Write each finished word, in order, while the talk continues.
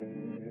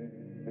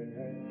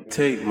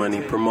Take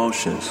Money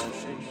Promotions.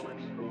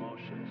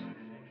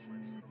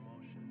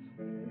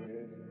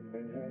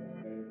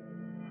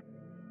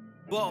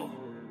 Whoa,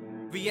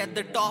 we at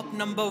the top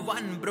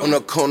 #1, bro. On the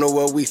corner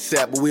where we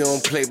sat, but we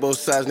don't play both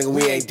sides, nigga,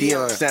 we ain't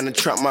Dion. Standing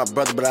trap my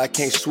brother, but I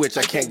can't switch,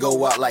 I can't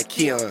go out like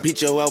Keon.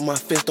 Beat your out, my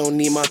fist don't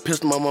need my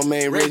pistol, my mama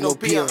ain't raised no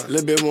peon.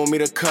 Lil' bit want me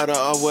to cut her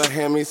off with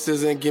hand me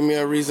scissors and give me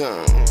a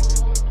reason.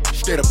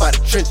 Straight up out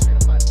the trenches,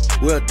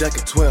 we'll duck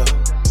at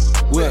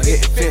 12, we'll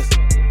hit the fence.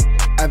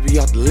 I be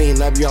off the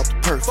lean, I be off the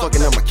perk,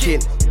 fucking up my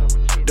kidney.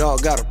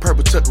 Dog got a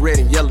purple, took red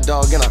and yellow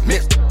dog, and I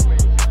missed.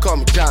 Call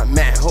me John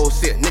Madden, whole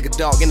set, nigga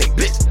dog, and they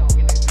blitz.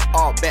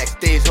 All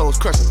backstage hoes,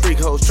 crushing freak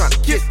hoes,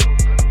 tryna kiss.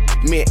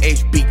 Me and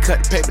HB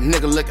cut the paper,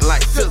 nigga looking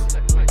like scissors.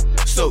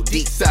 So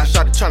deep side,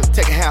 shawty tryna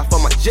take a half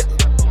on my jet.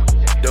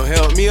 Don't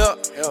help me up,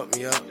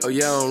 oh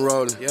yeah, I'm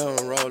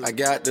rollin', I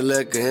got the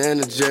liquor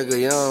and the jigger,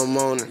 yeah, I'm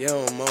on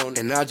it,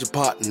 and I just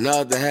popped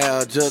another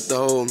half just to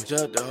hold me,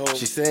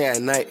 She say at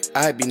night,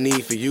 I be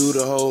need for you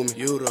to hold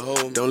me,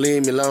 Don't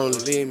leave me lonely,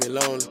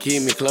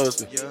 keep me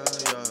close.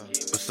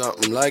 Or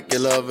something like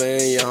your lover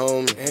and your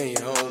homie,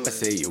 I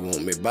say you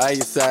want me by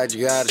your side,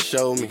 you gotta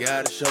show me,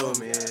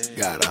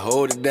 Gotta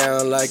hold it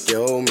down like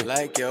you owe me,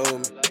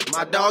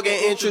 My dog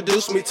ain't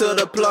introduced me to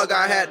the plug,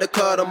 I had to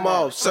cut him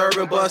off.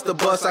 Serving bust to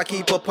bust, I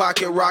keep a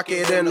pocket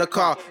rocket in the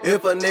car.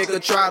 If a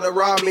nigga try to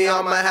rob me,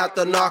 I'ma have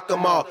to knock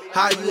him off.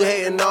 How you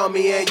hating on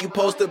me and you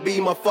supposed to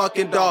be my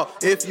fucking dog?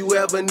 If you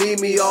ever need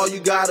me, all you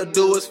gotta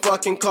do is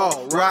fucking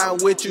call.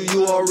 Riding with you,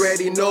 you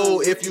already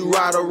know if you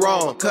right or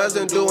wrong.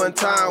 Cousin doing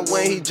time,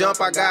 when he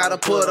jump, I gotta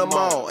put him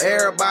on.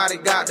 Everybody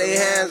got their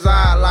hands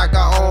out like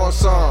I own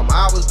some.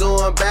 I was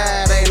doing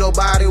bad, ain't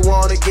nobody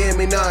wanna give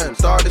me nothing.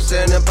 Started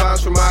sending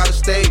pounds from out of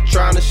state,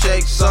 trying to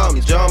shake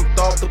something. Jumped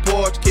off the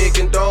porch,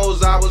 kicking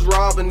doors, I was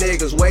robbing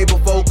niggas. Way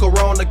before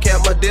Corona,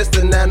 kept my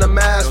distance and a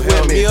mask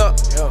with me.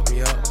 Help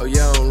me up, oh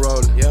yeah, I'm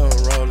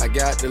rollin', I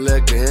got the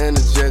liquor and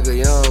the jigger,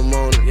 yeah, I'm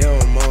on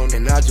it,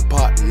 and I just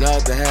popped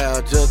another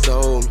half just to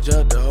hold me,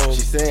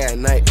 She say at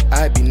night,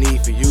 I be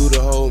need for you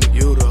to hold me,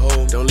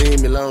 Don't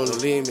leave me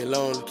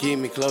lonely, keep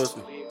me close.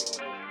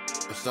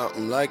 Or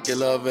something like your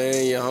lover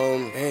and your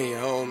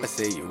homie, I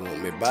say you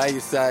want me by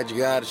your side, you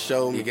gotta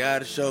show me,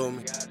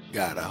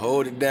 Gotta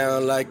hold it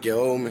down like you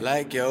owe me,